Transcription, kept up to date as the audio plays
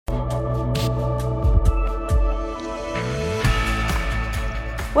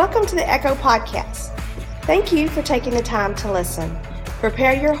Welcome to the Echo Podcast. Thank you for taking the time to listen.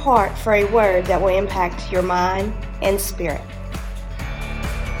 Prepare your heart for a word that will impact your mind and spirit.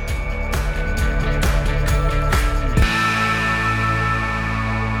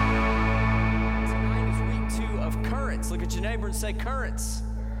 Tonight is week 2 of currents. Look at your neighbor and say currents.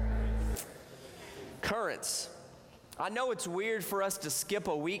 Currents. I know it's weird for us to skip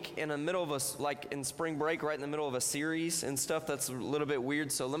a week in the middle of a, like in spring break, right in the middle of a series and stuff. That's a little bit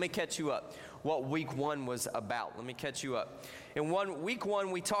weird. So let me catch you up what week 1 was about. Let me catch you up. In week 1,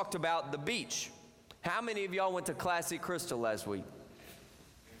 we talked about the beach. How many of y'all went to Classic Crystal last week?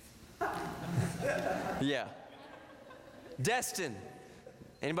 Yeah. Destin.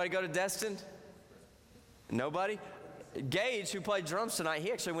 Anybody go to Destin? Nobody? Gage, who played drums tonight,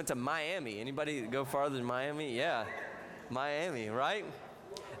 he actually went to Miami. Anybody go farther than Miami? Yeah. Miami, right?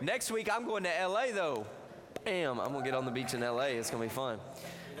 Next week, I'm going to L.A., though. Bam, I'm going to get on the beach in L.A. It's going to be fun.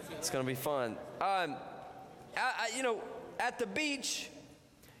 It's going to be fun. At the beach,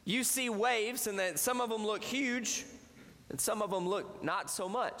 you see waves, and that some of them look huge, and some of them look not so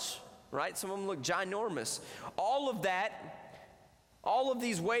much, right? Some of them look ginormous. All of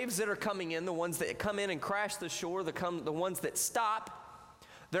these waves that are coming in, the ones that come in and crash the shore, the ones that stop,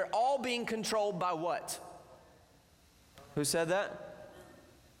 they're all being controlled by what? Who said that?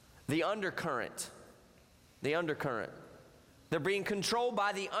 The undercurrent. The undercurrent. They're being controlled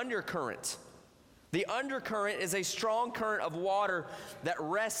by the undercurrent. The undercurrent is a strong current of water that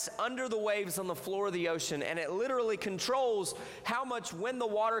rests under the waves on the floor of the ocean, and it literally controls when the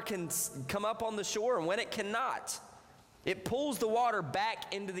water can come up on the shore and when it cannot. It pulls the water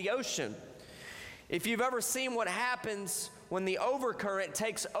back into the ocean. If you've ever seen what happens when the overcurrent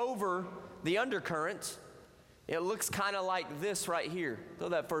takes over the undercurrent, it looks kind of like this right here. Throw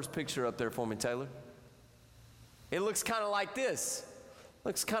that first picture up there for me, Taylor. It looks kind of like this.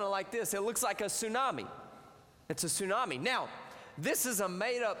 Looks kind of like this. It looks like a tsunami. It's a tsunami. Now, this is a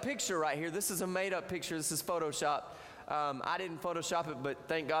made-up picture right here. This is a made-up picture. This is Photoshop. I didn't Photoshop it, but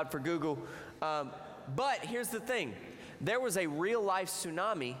thank God for Google. But here's the thing. There was a real-life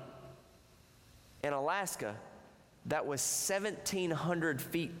tsunami in Alaska that was 1,700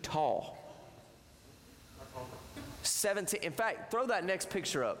 feet tall. In fact, throw that next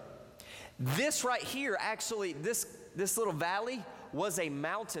picture up. This right here, actually, this little valley was a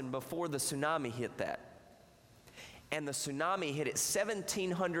mountain before the tsunami hit that. And the tsunami hit it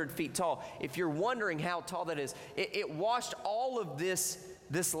 1,700 feet tall. If you're wondering how tall that is, it washed all of this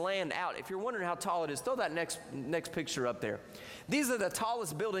land out. If you're wondering how tall it is, throw that next picture up there. These are the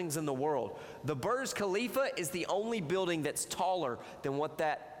tallest buildings in the world. The Burj Khalifa is the only building that's taller than what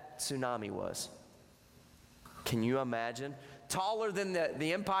that tsunami was. Can you imagine? Taller than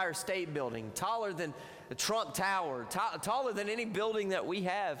the Empire State Building, taller than the Trump Tower, taller than any building that we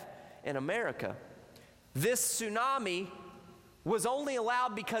have in America. This tsunami was only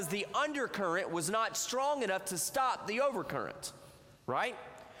allowed because the undercurrent was not strong enough to stop the overcurrent, right?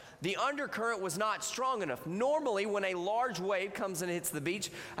 The undercurrent was not strong enough. Normally, when a large wave comes and hits the beach,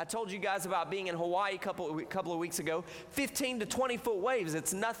 I told you guys about being in Hawaii a couple of weeks ago, 15 to 20-foot waves.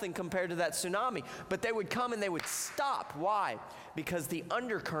 It's nothing compared to that tsunami. But they would come and they would stop. Why? Because the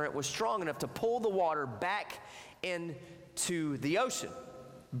undercurrent was strong enough to pull the water back into the ocean.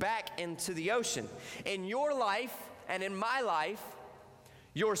 Back into the ocean. In your life and in my life,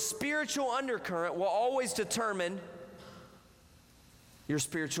 your spiritual undercurrent will always determine your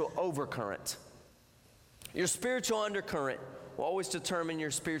spiritual overcurrent. Your spiritual undercurrent will always determine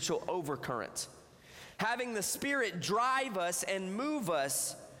your spiritual overcurrent. Having the Spirit drive us and move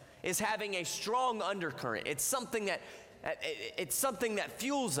us is having a strong undercurrent. It's something that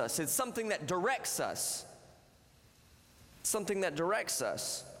fuels us. It's something that directs us. Something that directs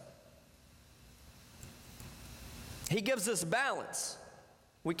us. He gives us balance.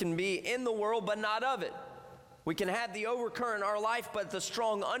 We can be in the world but not of it. We can have the overcurrent in our life, but the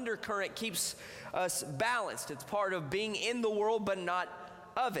strong undercurrent keeps us balanced. It's part of being in the world, but not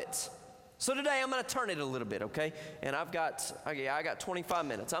of it. So today I'm going to turn it a little bit, okay? And I got 25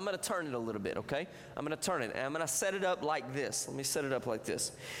 minutes. I'm going to turn it a little bit, okay? I'm going to turn it, and I'm going to set it up like this. Let me set it up like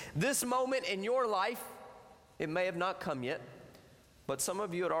this. This moment in your life, it may have not come yet, but some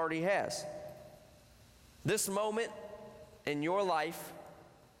of you it already has. This moment in your life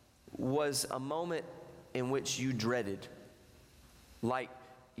was a moment in which you dreaded, like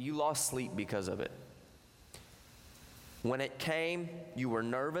you lost sleep because of it. When it came, you were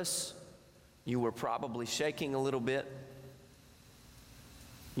nervous. You were probably shaking a little bit.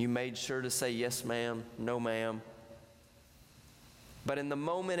 You made sure to say yes, ma'am, no, ma'am. But in the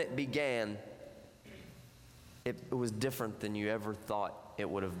moment it began, it was different than you ever thought it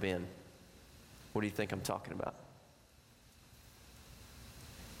would have been. What do you think I'm talking about?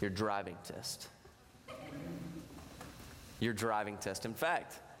 Your driving test. Your driving test. In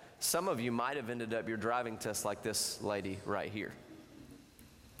fact, some of you might have ended up your driving test like this lady right here.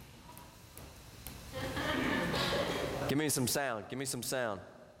 Give me some sound. Give me some sound.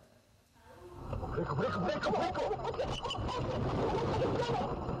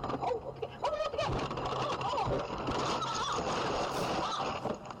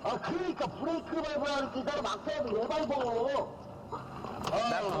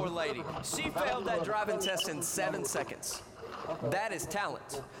 That poor lady. She failed that driving test in 7 seconds. That is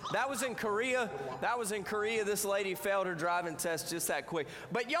talent. That was in Korea. This lady failed her driving test just that quick.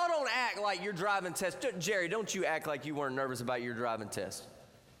 But y'all don't act like your driving test. Jerry, don't you act like you weren't nervous about your driving test.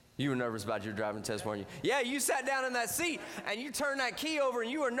 You were nervous about your driving test, weren't you? Yeah, you sat down in that seat and you turned that key over and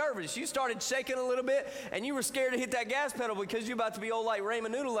you were nervous. You started shaking a little bit and you were scared to hit that gas pedal because you're about to be old like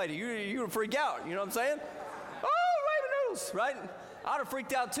Raymond Noodle Lady. You would freak out, you know what I'm saying? Oh, Raymond Noodles, right? I'd have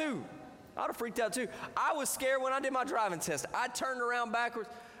freaked out too. I was scared when I did my driving test. I turned around backwards.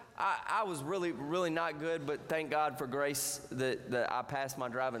 I was really, really not good, but thank God for grace that I passed my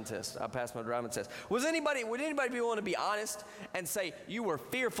driving test. Would anybody be willing to be honest and say you were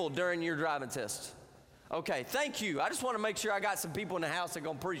fearful during your driving test? Okay, thank you. I just want to make sure I got some people in the house that are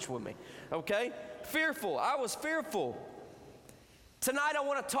going to preach with me. Okay? Fearful. I was fearful. Tonight I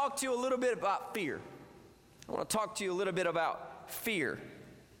want to talk to you a little bit about fear.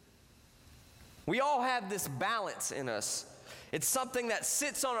 We all have this balance in us. It's something that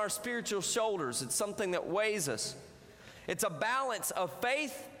sits on our spiritual shoulders. It's something that weighs us. It's a balance of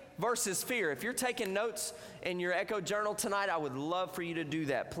faith versus fear. If you're taking notes in your Echo Journal tonight, I would love for you to do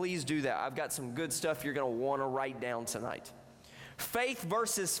that. Please do that. I've got some good stuff you're going to want to write down tonight. Faith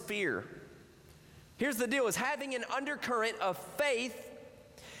versus fear. Here's the deal, is having an undercurrent of faith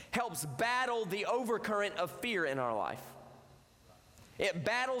helps battle the overcurrent of fear in our life. It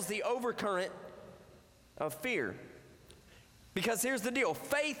battles the overcurrent of fear. Because here's the deal,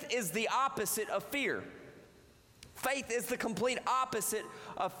 faith is the opposite of fear. Faith is the complete opposite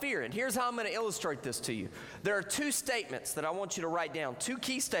of fear. And here's how I'm going to illustrate this to you. There are 2 statements that I want you to write down, 2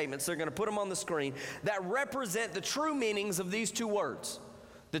 key statements, they're going to put them on the screen, that represent the true meanings of these 2 words.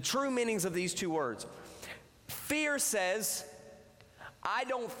 The true meanings of these 2 words. Fear says, I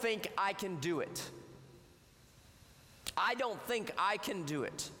don't think I can do it. I don't think I can do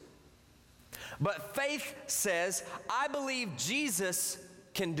it. But faith says, I believe Jesus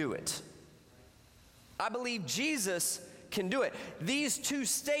can do it. I believe Jesus can do it. These 2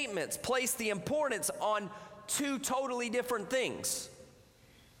 statements place the importance on 2 totally different things.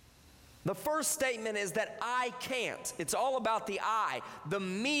 The first statement is that I can't. It's all about the I. The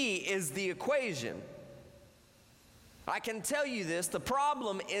me is the equation. I can tell you this, the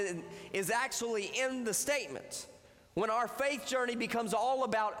problem is actually in the statement. When our faith journey becomes all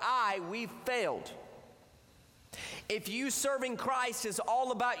about I, we've failed. If you serving Christ is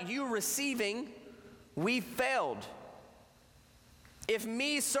all about you receiving, we've failed. If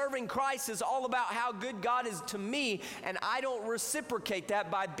me serving Christ is all about how good God is to me, and I don't reciprocate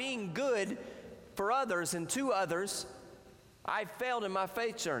that by being good for others and to others, I failed in my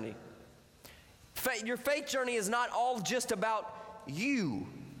faith journey. Your faith journey is not all just about you.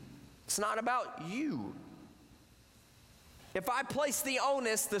 It's not about you. If I place the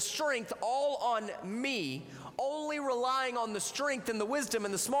onus, the strength all on me, only relying on the strength and the wisdom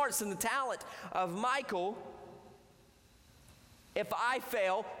and the smarts and the talent of Michael, if I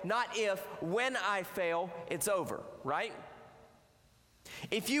fail, not if, when I fail, it's over, right?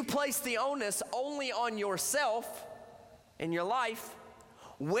 If you place the onus only on yourself in your life,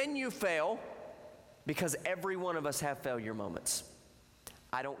 when you fail, because every one of us have failure moments.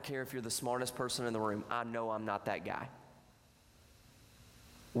 I don't care if you're the smartest person in the room. I know I'm not that guy.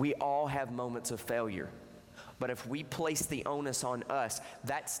 We all have moments of failure. But if we place the onus on us,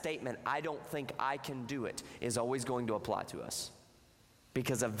 that statement, I don't think I can do it, is always going to apply to us.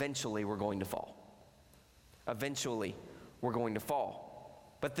 Because eventually we're going to fall. Eventually we're going to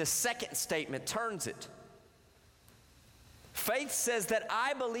fall. But the second statement turns it. Faith says that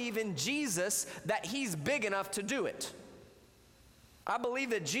I believe in Jesus, that he's big enough to do it. I believe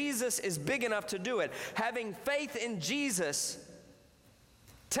that Jesus is big enough to do it. Having faith in Jesus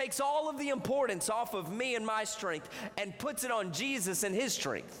takes all of the importance off of me and my strength and puts it on Jesus and his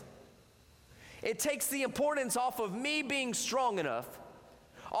strength. It takes the importance off of me being strong enough,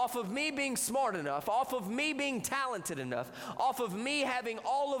 off of me being smart enough, off of me being talented enough, off of me having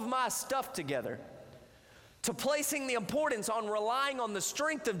all of my stuff together, to placing the importance on relying on the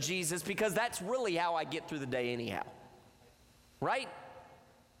strength of Jesus, because that's really how I get through the day anyhow. Right?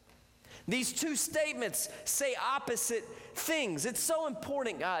 These two statements say opposite things. It's so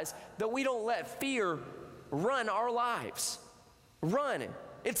important, guys, that we don't let fear run our lives. Run.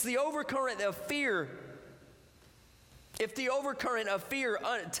 It's the overcurrent of fear. If the overcurrent of fear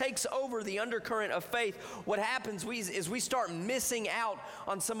takes over the undercurrent of faith, what happens is we start missing out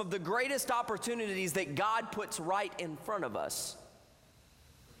on some of the greatest opportunities that God puts right in front of us.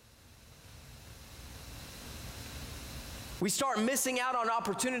 We start missing out on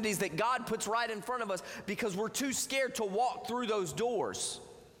opportunities that God puts right in front of us because we're too scared to walk through those doors.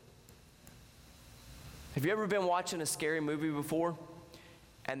 Have you ever been watching a scary movie before?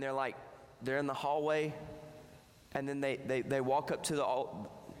 And they're in the hallway, and then they walk up to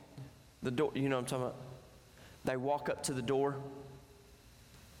the door. You know what I'm talking about? They walk up to the door,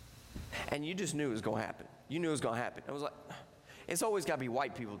 and you just knew it was going to happen. You knew it was going to happen. It was like, it's always got to be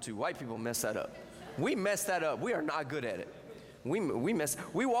white people too. White people mess that up. We mess that up. We are not good at it.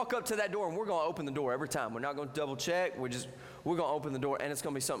 We walk up to that door and we're going to open the door every time. We're not going to double check. We're going to open the door, and it's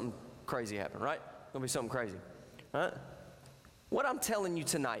going to be something crazy happen, right? It's going to be something crazy, right? What I'm telling you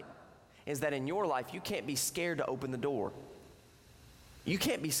tonight is that in your life, you can't be scared to open the door. You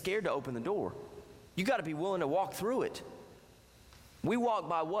can't be scared to open the door. You got to be willing to walk through it. We walk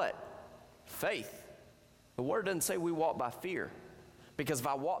by what? Faith. The word doesn't say we walk by fear. Because if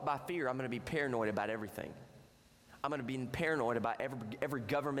I walk by fear, I'm going to be paranoid about everything. I'm going to be paranoid about every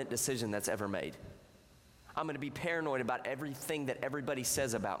government decision that's ever made. I'm going to be paranoid about everything that everybody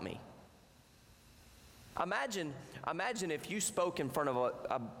says about me. Imagine if you spoke in front of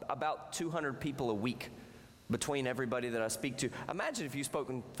about 200 people a week between everybody that I speak to. Imagine if you spoke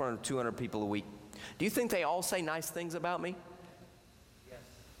in front of 200 people a week. Do you think they all say nice things about me?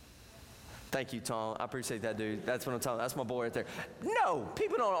 Thank you, Tom. I appreciate that, dude. That's what I'm talking about. That's my boy right there. No,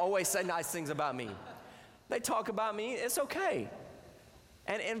 people don't always say nice things about me. They talk about me. It's okay.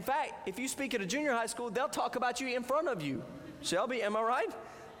 And in fact, if you speak at a junior high school, they'll talk about you in front of you. Shelby, am I right?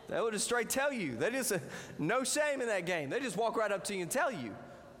 They will just straight tell you. They just, no shame in that game. They just walk right up to you and tell you,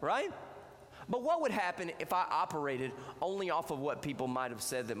 right? But what would happen if I operated only off of what people might have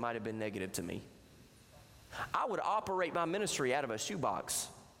said that might have been negative to me? I would operate my ministry out of a shoebox.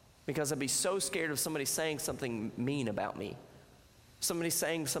 Because I'd be so scared of somebody saying something mean about me. Somebody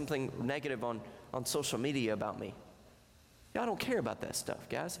saying something negative on social media about me. I don't care about that stuff,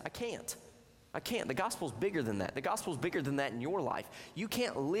 guys. I can't. The gospel's bigger than that. The gospel's bigger than that in your life. You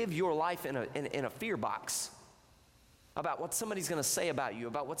can't live your life in a fear box about what somebody's going to say about you,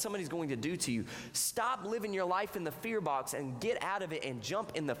 about what somebody's going to do to you. Stop living your life in the fear box and get out of it and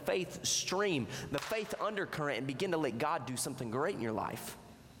jump in the faith stream, the faith undercurrent, and begin to let God do something great in your life.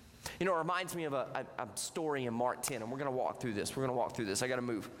 You know, it reminds me of a story in Mark 10, and we're going to walk through this. I got to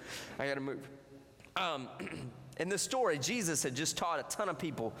move. In this story, Jesus had just taught a ton of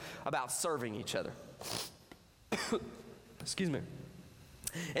people about serving each other. Excuse me.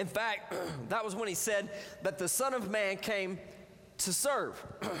 In fact, that was when he said that the Son of Man came to serve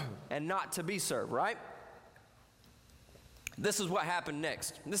and not to be served, right? This is what happened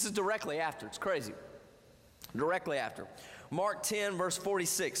next. This is directly after. It's crazy. Directly after. Mark 10, verse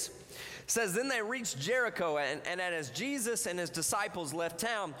 46 says, Then they reached Jericho, and as Jesus and his disciples left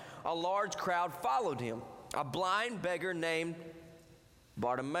town, a large crowd followed him. A blind beggar named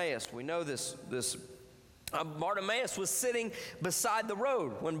Bartimaeus. We know this. Bartimaeus was sitting beside the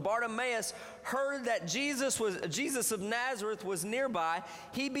road. When Bartimaeus heard that Jesus of Nazareth was nearby,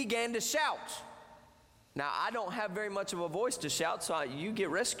 he began to shout. Now, I don't have very much of a voice to shout, so you get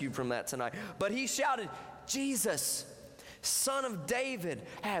rescued from that tonight. But he shouted, Jesus, Son of David,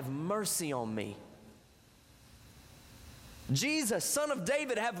 have mercy on me. Jesus, Son of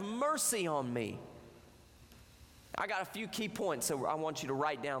David, have mercy on me. I got a few key points that I want you to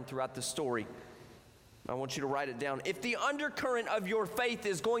write down throughout the story. I want you to write it down. If the undercurrent of your faith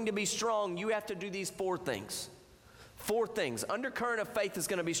is going to be strong, you have to do these 4 things. 4 things. Undercurrent of faith is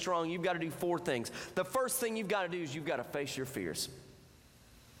going to be strong. You've got to do 4 things. The first thing you've got to do is you've got to face your fears.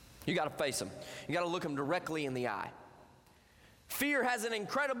 You got to face them. You got to look them directly in the eye. Fear has an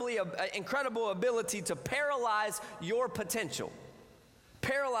incredible ability to paralyze your potential.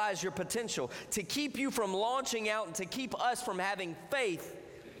 Paralyze your potential, to keep you from launching out and to keep us from having faith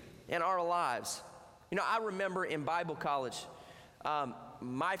in our lives. You know, I remember in Bible college,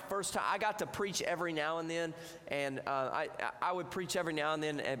 my first time, I got to preach every now and then, and I would preach every now and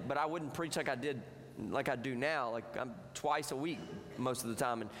then, but I wouldn't preach like I do now, like I'm twice a week most of the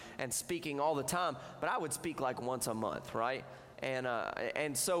time, and speaking all the time, but I would speak like once a month, right?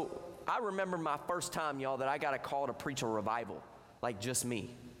 And so I remember my first time, y'all, that I got a call to preach a revival. Like just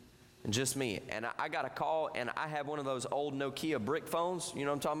me. Just me. And I got a call, and I have one of those old Nokia brick phones. You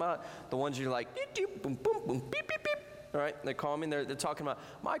know what I'm talking about? The ones you're like, beep, beep, boom, boom, boom, beep, beep, beep. All right, they call me, and they're talking about,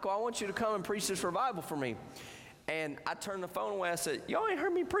 Michael, I want you to come and preach this revival for me. And I turned the phone away. I said, y'all ain't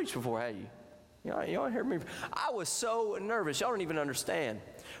heard me preach before, have you? Y'all ain't heard me. I was so nervous. Y'all don't even understand.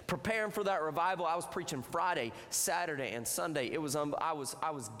 Preparing for that revival, I was preaching Friday, Saturday, and Sunday. It was I was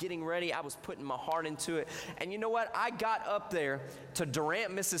getting ready. I was putting my heart into it. And you know what? I got up there to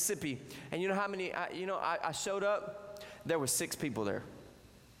Durant, Mississippi, and you know how many? I showed up. There were 6 people there.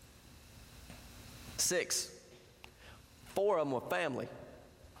 6. 4 of them were family.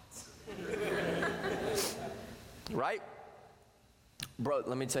 Right? Bro,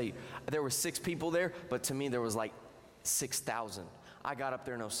 let me tell you, there were 6 people there, but to me there was like 6,000. I got up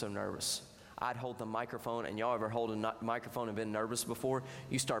there and I was so nervous. I'd hold the microphone, and y'all ever hold a microphone and been nervous before?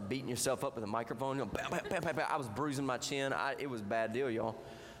 You start beating yourself up with a microphone. You know, bam, bam, bam, bam, bam. I was bruising my chin. It was a bad deal, y'all.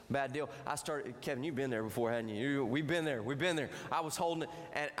 Bad deal. I started, Kevin, you've been there before, hadn't you? We've been there. I was holding it,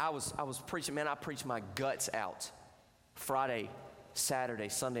 and I was preaching. Man, I preached my guts out Friday, Saturday,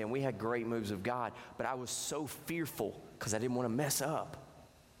 Sunday, and we had great moves of God, but I was so fearful because I didn't want to mess up.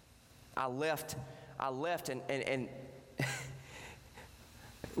 I left and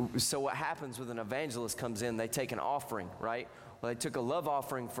so what happens with an evangelist comes in, they take an offering, right? Well, they took a love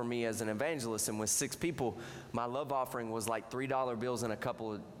offering for me as an evangelist, and with 6 people, my love offering was like $3 bills and a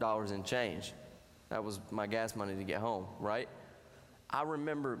couple of dollars in change. That was my gas money to get home, right? I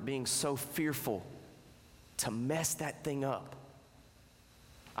remember being so fearful to mess that thing up.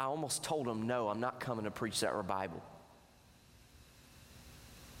 I almost told them, no, I'm not coming to preach that revival.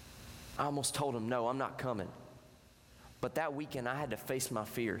 I almost told them, no, I'm not coming. But that weekend, I had to face my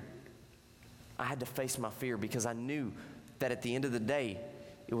fear. I had to face my fear because I knew that at the end of the day,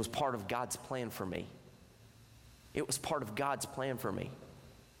 it was part of God's plan for me. It was part of God's plan for me.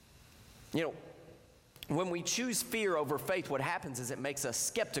 You know, when we choose fear over faith, what happens is it makes us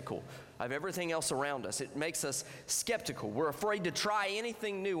skeptical of everything else around us. It makes us skeptical. We're afraid to try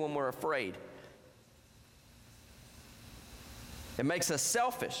anything new when we're afraid. It makes us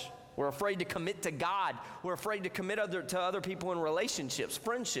selfish. We're afraid to commit to God. We're afraid to commit to other people in relationships,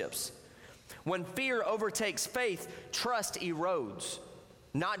 friendships. When fear overtakes faith, trust erodes.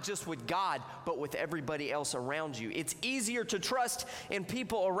 Not just with God, but with everybody else around you. It's easier to trust in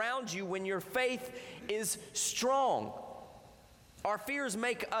people around you when your faith is strong. Our fears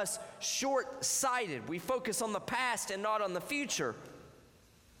make us short-sighted. We focus on the past and not on the future.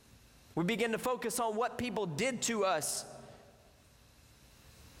 We begin to focus on what people did to us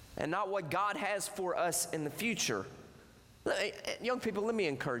and not what God has for us in the future. Young people, let me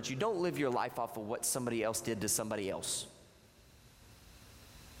encourage you. Don't live your life off of what somebody else did to somebody else.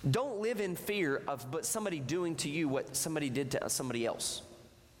 Don't live in fear of somebody doing to you what somebody did to somebody else.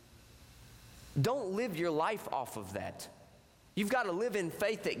 Don't live your life off of that. You've got to live in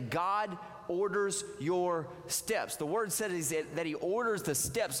faith that God orders your steps. The word says that He orders the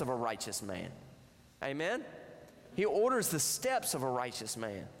steps of a righteous man. Amen? He orders the steps of a righteous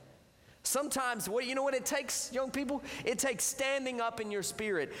man. Sometimes, you know what it takes, young people? It takes standing up in your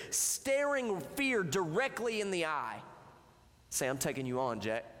spirit, staring fear directly in the eye. Say, I'm taking you on,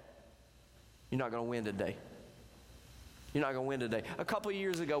 Jack. You're not going to win today. You're not going to win today. A couple of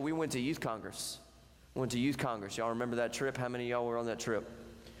years ago, we went to youth congress. Y'all remember that trip? How many of y'all were on that trip?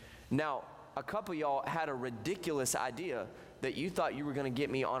 Now, a couple of y'all had a ridiculous idea that you thought you were going to get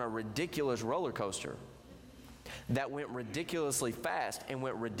me on a ridiculous roller coaster that went ridiculously fast and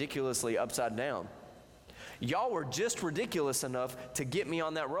went ridiculously upside down. Y'all were just ridiculous enough to get me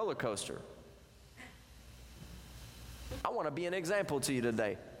on that roller coaster. I want to be an example to you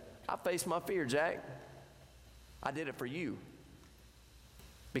today. I faced my fear, Jack. I did it for you.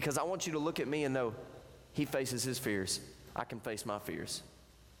 Because I want you to look at me and know he faces his fears. I can face my fears.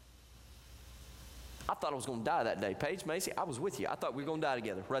 I thought I was going to die that day. Paige, Macy, I was with you. I thought we were going to die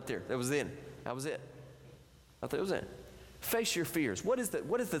together right there. That was it. That was it. I thought it was it. Face your fears. What is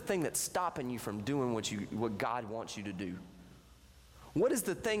the thing that's stopping you from doing what God wants you to do? What is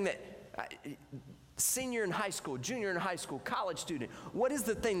the thing that senior in high school, junior in high school, college student, what is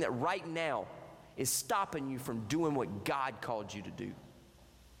the thing that right now is stopping you from doing what God called you to do?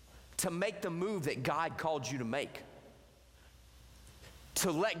 To make the move that God called you to make?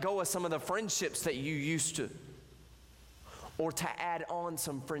 To let go of some of the friendships that you used to? Or to add on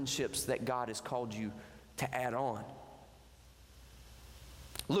some friendships that God has called you to add on?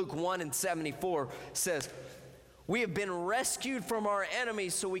 Luke 1:74 says, we have been rescued from our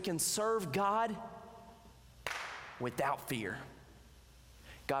enemies so we can serve God without fear.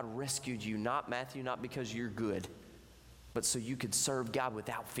 God rescued you, not Matthew, not because you're good. but so you could serve God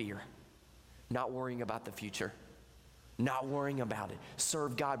without fear, not worrying about the future, not worrying about it.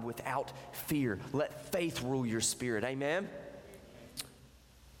 Serve God without fear. Let faith rule your spirit. Amen?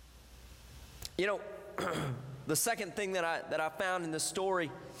 You know, the second thing that I found in this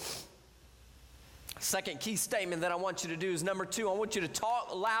story, second key statement that I want you to do is number 2, I want you to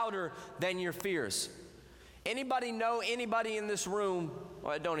talk louder than your fears. Anybody know anybody in this room?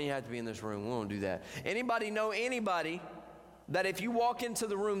 Well, it don't even have to be in this room. We won't do that. Anybody know anybody that if you walk into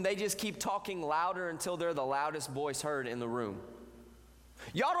the room, they just keep talking louder until they're the loudest voice heard in the room?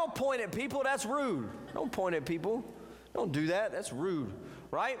 Y'all don't point at people. That's rude. Don't point at people. Don't do that. That's rude,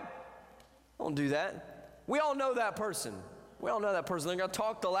 right? Don't do that. We all know that person. We all know that person. They're going to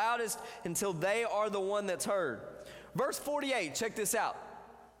talk the loudest until they are the one that's heard. Verse 48, check this out.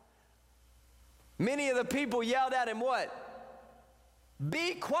 Many of the people yelled at him what?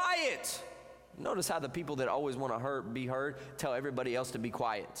 Be quiet. Notice how the people that always want to be heard tell everybody else to be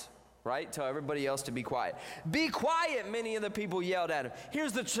quiet, right? Tell everybody else to be quiet. Be quiet, many of the people yelled at him.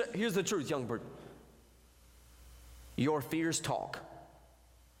 Here's the truth, young bird. Your fears talk.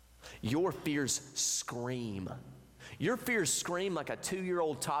 Your fears scream. Your fears scream like a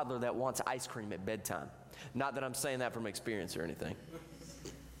 2-year-old toddler that wants ice cream at bedtime. Not that I'm saying that from experience or anything.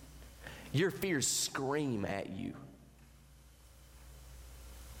 Your fears scream at you.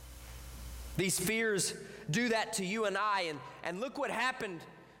 These fears do that to you and I, and look what happened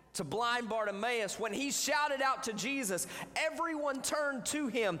to blind Bartimaeus. When he shouted out to Jesus, everyone turned to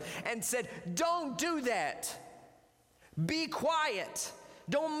him and said, don't do that. Be quiet.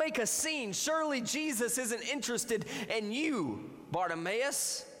 Don't make a scene. Surely Jesus isn't interested in you,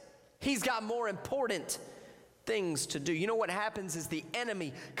 Bartimaeus. He's got more important things to do. You know what happens is the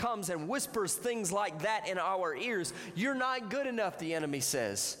enemy comes and whispers things like that in our ears. You're not good enough, the enemy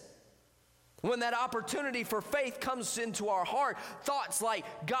says. When that opportunity for faith comes into our heart, thoughts like,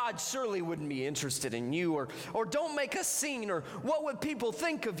 God surely wouldn't be interested in you, or don't make a scene, or what would people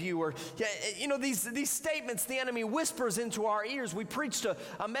think of you, or, you know, these statements the enemy whispers into our ears. We preached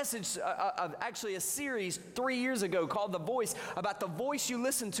a message, actually a series 3 years ago called The Voice, about the voice you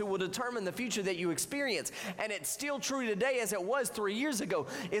listen to will determine the future that you experience. And it's still true today as it was 3 years ago,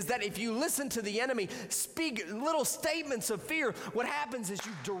 is that if you listen to the enemy speak little statements of fear, what happens is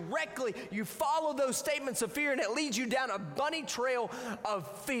you follow those statements of fear, and it leads you down a bunny trail of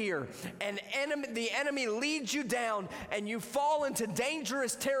fear. And the enemy leads you down, and you fall into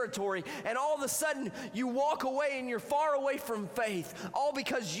dangerous territory, and all of a sudden you walk away and you're far away from faith, all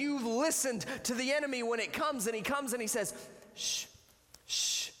because you've listened to the enemy when it comes, and he says, shh,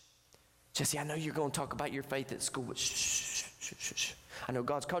 shh. Jesse, I know you're going to talk about your faith at school, but shh, shh, shh, shh, shh. I know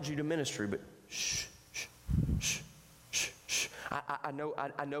God's called you to ministry, but shh, shh, shh. I know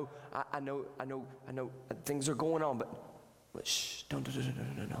things are going on, but shh, don't.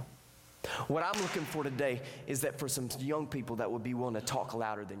 What I'm looking for today is that for some young people that would be willing to talk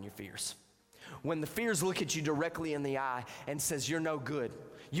louder than your fears. When the fears look at you directly in the eye and says you're no good,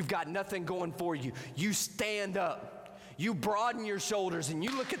 you've got nothing going for you, you stand up. You broaden your shoulders and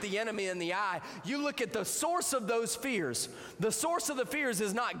you look at the enemy in the eye. You look at the source of those fears. The source of the fears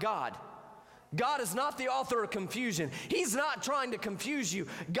is not God. God is not the author of confusion. He's not trying to confuse you.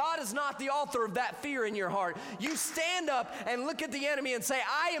 God is not the author of that fear in your heart. You stand up and look at the enemy and say,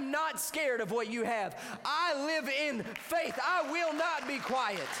 I am not scared of what you have. I live in faith. I will not be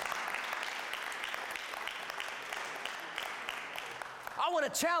quiet. I want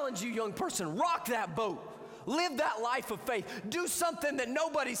to challenge you, young person. Rock that boat. Live that life of faith. Do something that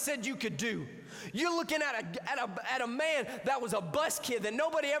nobody said you could do. You're looking at a man that was a bus kid that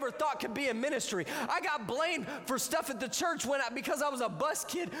nobody ever thought could be in ministry. I got blamed for stuff at the church because I was a bus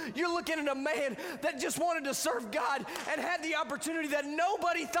kid. You're looking at a man that just wanted to serve God and had the opportunity that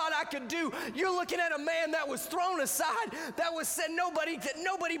nobody thought I could do. You're looking at a man that was thrown aside, that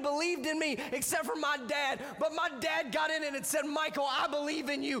nobody believed in me except for my dad. But my dad got in it and said, Michael, I believe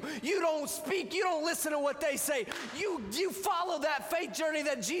in you. You don't speak. You don't listen to what they say. You follow that faith journey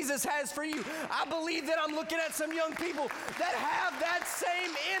that Jesus has for you. I believe that I'm looking at some young people that have that same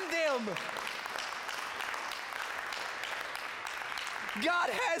in them.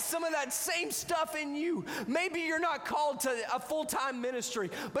 God has some of that same stuff in you. Maybe you're not called to a full-time ministry,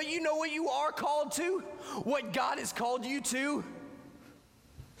 but you know what you are called to? What God has called you to.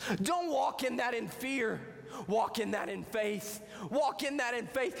 Don't walk in that in fear. walk in that in faith. Walk in that in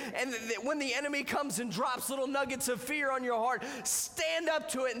faith. And when the enemy comes and drops little nuggets of fear on your heart, stand up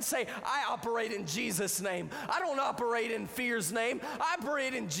to it and say, I operate in Jesus' name. I don't operate in fear's name. I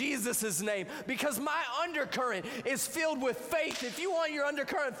operate in Jesus' name, because my undercurrent is filled with faith. If you want your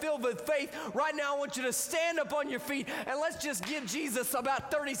undercurrent filled with faith, right now I want you to stand up on your feet and let's just give Jesus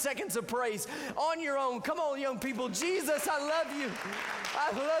about 30 seconds of praise on your own. Come on, young people. Jesus, I love you.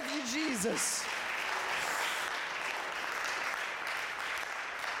 I love you, Jesus.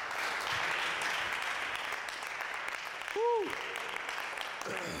 Woo.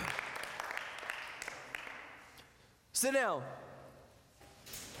 Sit down.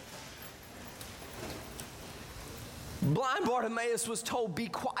 Blind Bartimaeus was told, be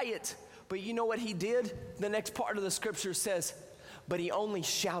quiet. But you know what he did? The next part of the scripture says, but he only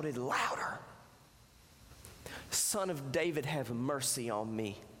shouted louder, Son of David, have mercy on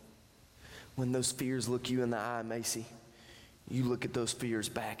me. When those fears look you in the eye, Macy, you look at those fears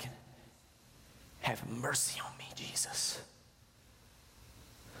back and have mercy on me, Jesus.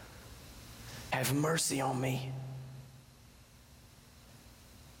 Have mercy on me.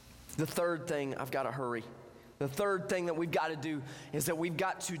 The third thing, I've got to hurry. The third thing that we've got to do is that we've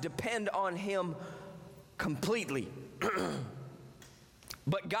got to depend on Him completely.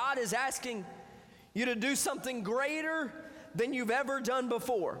 But God is asking you to do something greater than you've ever done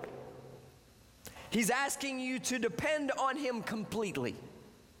before. He's asking you to depend on Him completely.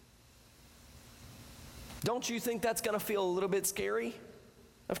 Don't you think that's going to feel a little bit scary?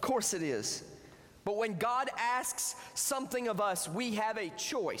 Of course it is. But when God asks something of us, we have a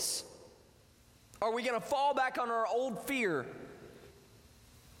choice. Are we going to fall back on our old fear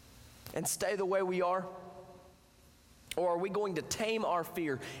and stay the way we are? Or are we going to tame our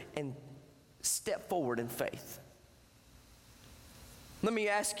fear and step forward in faith? Let me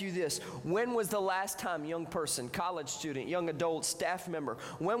ask you this. When was the last time, young person, college student, young adult, staff member,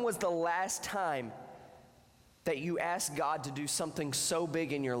 when was the last time that you asked God to do something so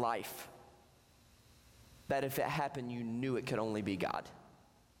big in your life that if it happened, you knew it could only be God?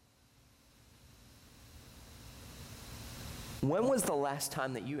 When was the last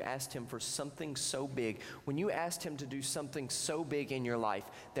time that you asked Him for something so big, when you asked Him to do something so big in your life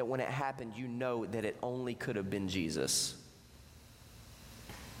that when it happened, you know that it only could have been Jesus?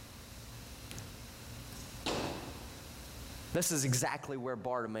 This is exactly where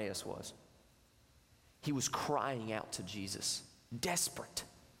Bartimaeus was. He was crying out to Jesus, desperate.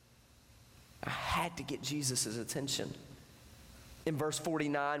 I had to get Jesus' attention. In verse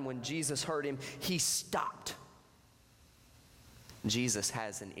 49, when Jesus heard him, he stopped. Jesus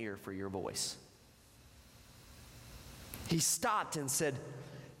has an ear for your voice. He stopped and said,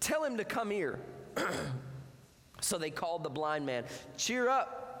 tell him to come here. So they called the blind man. Cheer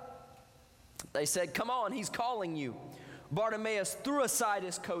up. They said, come on, he's calling you. Bartimaeus threw aside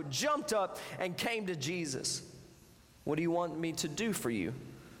his coat, jumped up, and came to Jesus. What do you want me to do for you?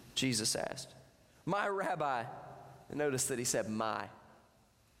 Jesus asked. My rabbi. Notice that he said my.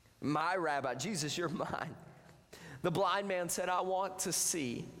 My rabbi. Jesus, you're mine. The blind man said, I want to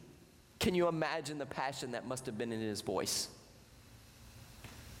see. Can you imagine the passion that must have been in his voice?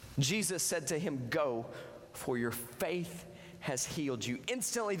 Jesus said to him, go, for your faith has healed you.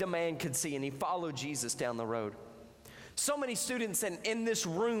 Instantly the man could see, and he followed Jesus down the road. So many students in this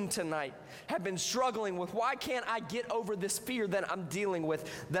room tonight have been struggling with, why can't I get over this fear that I'm dealing with,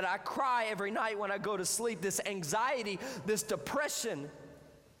 that I cry every night when I go to sleep, this anxiety, this depression.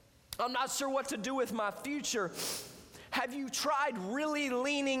 I'm not sure what to do with my future. Have you tried really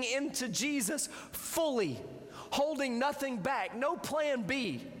leaning into Jesus fully, holding nothing back, no plan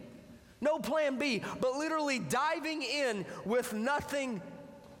B, no plan B, but literally diving in with nothing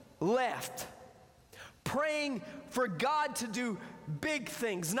left, praying for God to do big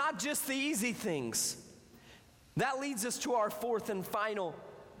things, not just the easy things? That leads us to our fourth and final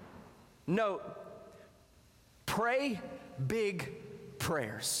note. Pray big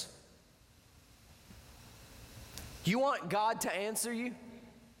prayers. You want God to answer you?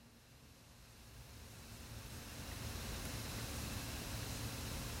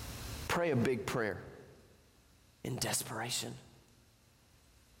 Pray a big prayer in desperation.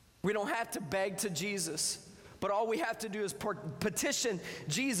 We don't have to beg to Jesus, but all we have to do is petition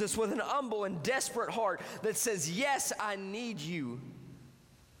Jesus with an humble and desperate heart that says, yes, I need you.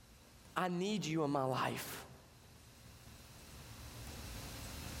 I need you in my life.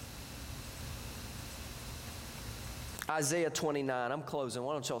 Isaiah 29, I'm closing.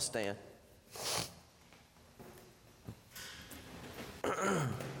 Why don't y'all stand?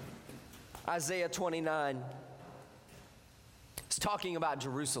 Isaiah 29 is talking about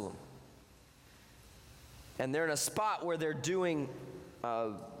Jerusalem. And they're in a spot where they're doing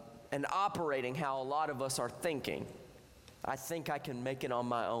and operating how a lot of us are thinking. I think I can make it on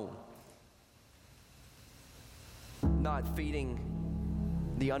my own. Not feeding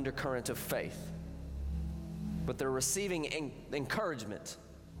the undercurrent of faith. But they're receiving encouragement.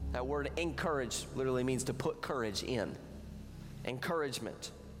 That word encourage literally means to put courage in. Encouragement.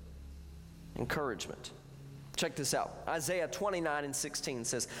 Encouragement. Check this out. Isaiah 29:16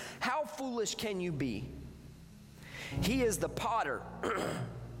 says, "How foolish can you be? He is the potter,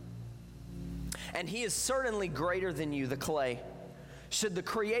 and he is certainly greater than you, the clay. Should the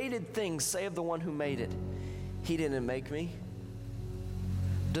created things say of the one who made it, he didn't make me?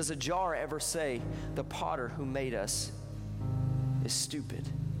 Does a jar ever say, the potter who made us is stupid?"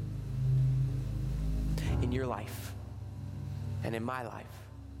 In your life and in my life,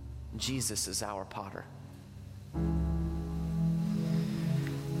 Jesus is our potter.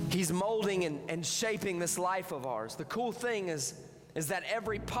 He's molding and shaping this life of ours. The cool thing is that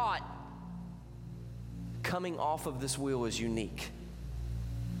every pot coming off of this wheel is unique.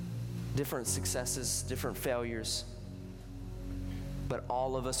 Different successes, different failures, but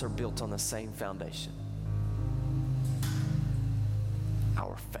all of us are built on the same foundation.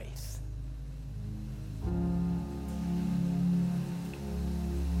 Our faith.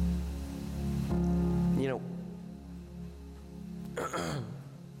 You know,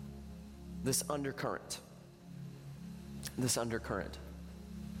 this undercurrent,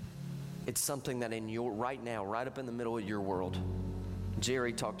 it's something that in your, right now, right up in the middle of your world,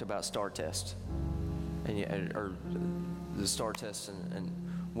 Jerry talked about STAR test, or the STAR test and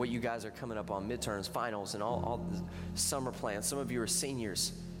what you guys are coming up on, midterms, finals, and all the summer plans. Some of you are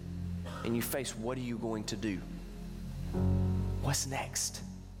seniors, and you face, what are you going to do? What's next?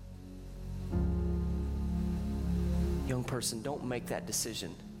 Young person, don't make that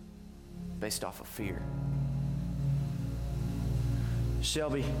decision based off of fear.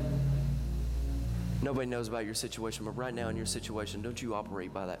 Shelby, nobody knows about your situation, but right now in your situation, don't you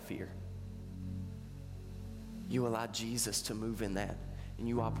operate by that fear. You allow Jesus to move in that, and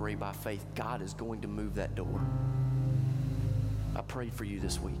you operate by faith. God is going to move that door. I prayed for you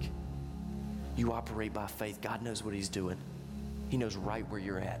this week. You operate by faith. God knows what he's doing. He knows right where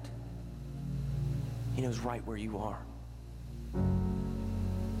you're at. He knows right where you are.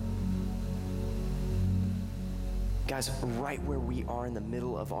 Guys, right where we are in the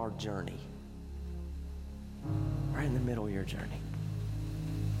middle of our journey, right in the middle of your journey,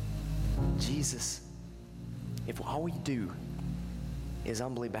 Jesus, if all we do is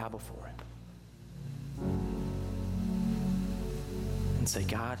humbly bow before him and say,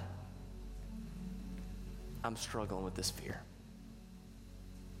 God, I'm struggling with this fear.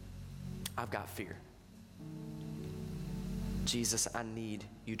 I've got fear. Jesus, I need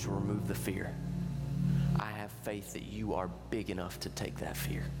you to remove the fear. I have faith that you are big enough to take that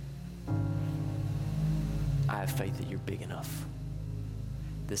fear. I have faith that you're big enough.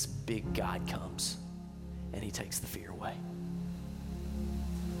 This big God comes and he takes the fear away.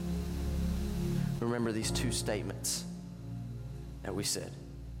 Remember these two statements that we said.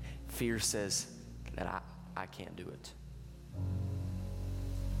 Fear says that I can't do it.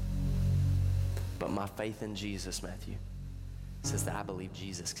 But my faith in Jesus, Matthew, says that I believe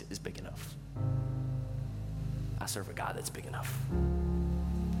Jesus is big enough. I serve a God that's big enough.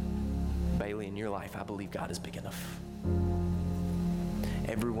 Bailey, in your life, I believe God is big enough.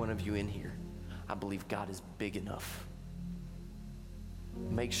 Every one of you in here, I believe God is big enough.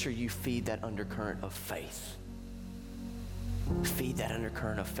 Make sure you feed that undercurrent of faith. Feed that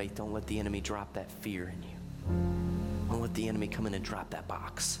undercurrent of faith. Don't let the enemy drop that fear in you. Don't let the enemy come in and drop that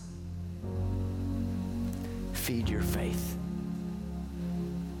box. Feed your faith.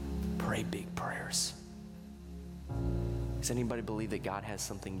 Pray big prayers. Does anybody believe that God has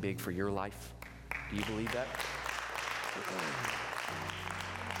something big for your life? Do you believe that?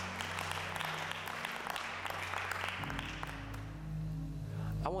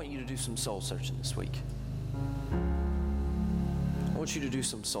 I want you to do some soul searching this week. I want you to do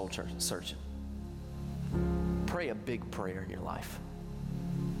some soul searching. Pray a big prayer in your life.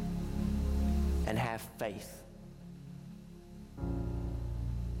 And have faith.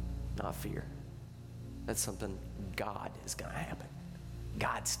 Not fear. That's something God is going to happen.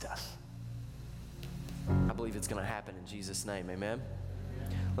 God stuff. I believe it's going to happen in Jesus' name. Amen.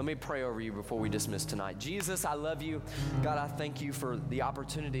 Let me pray over you before we dismiss tonight. Jesus, I love you. God, I thank you for the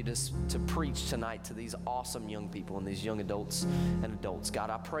opportunity to preach tonight to these awesome young people and these young adults and adults. God,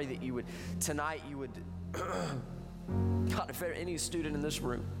 I pray that you would, tonight you would, God, if there any student in this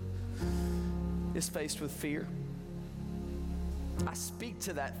room is faced with fear, I speak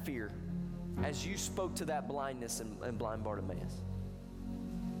to that fear as you spoke to that blindness and blind Bartimaeus.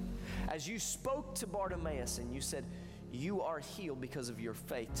 As you spoke to Bartimaeus and you said, you are healed because of your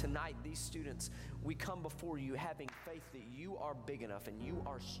faith. Tonight, these students, we come before you having faith that you are big enough and you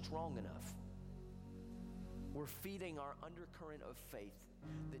are strong enough. We're feeding our undercurrent of faith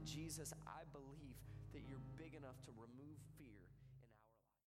that Jesus, I believe that you're big enough to remove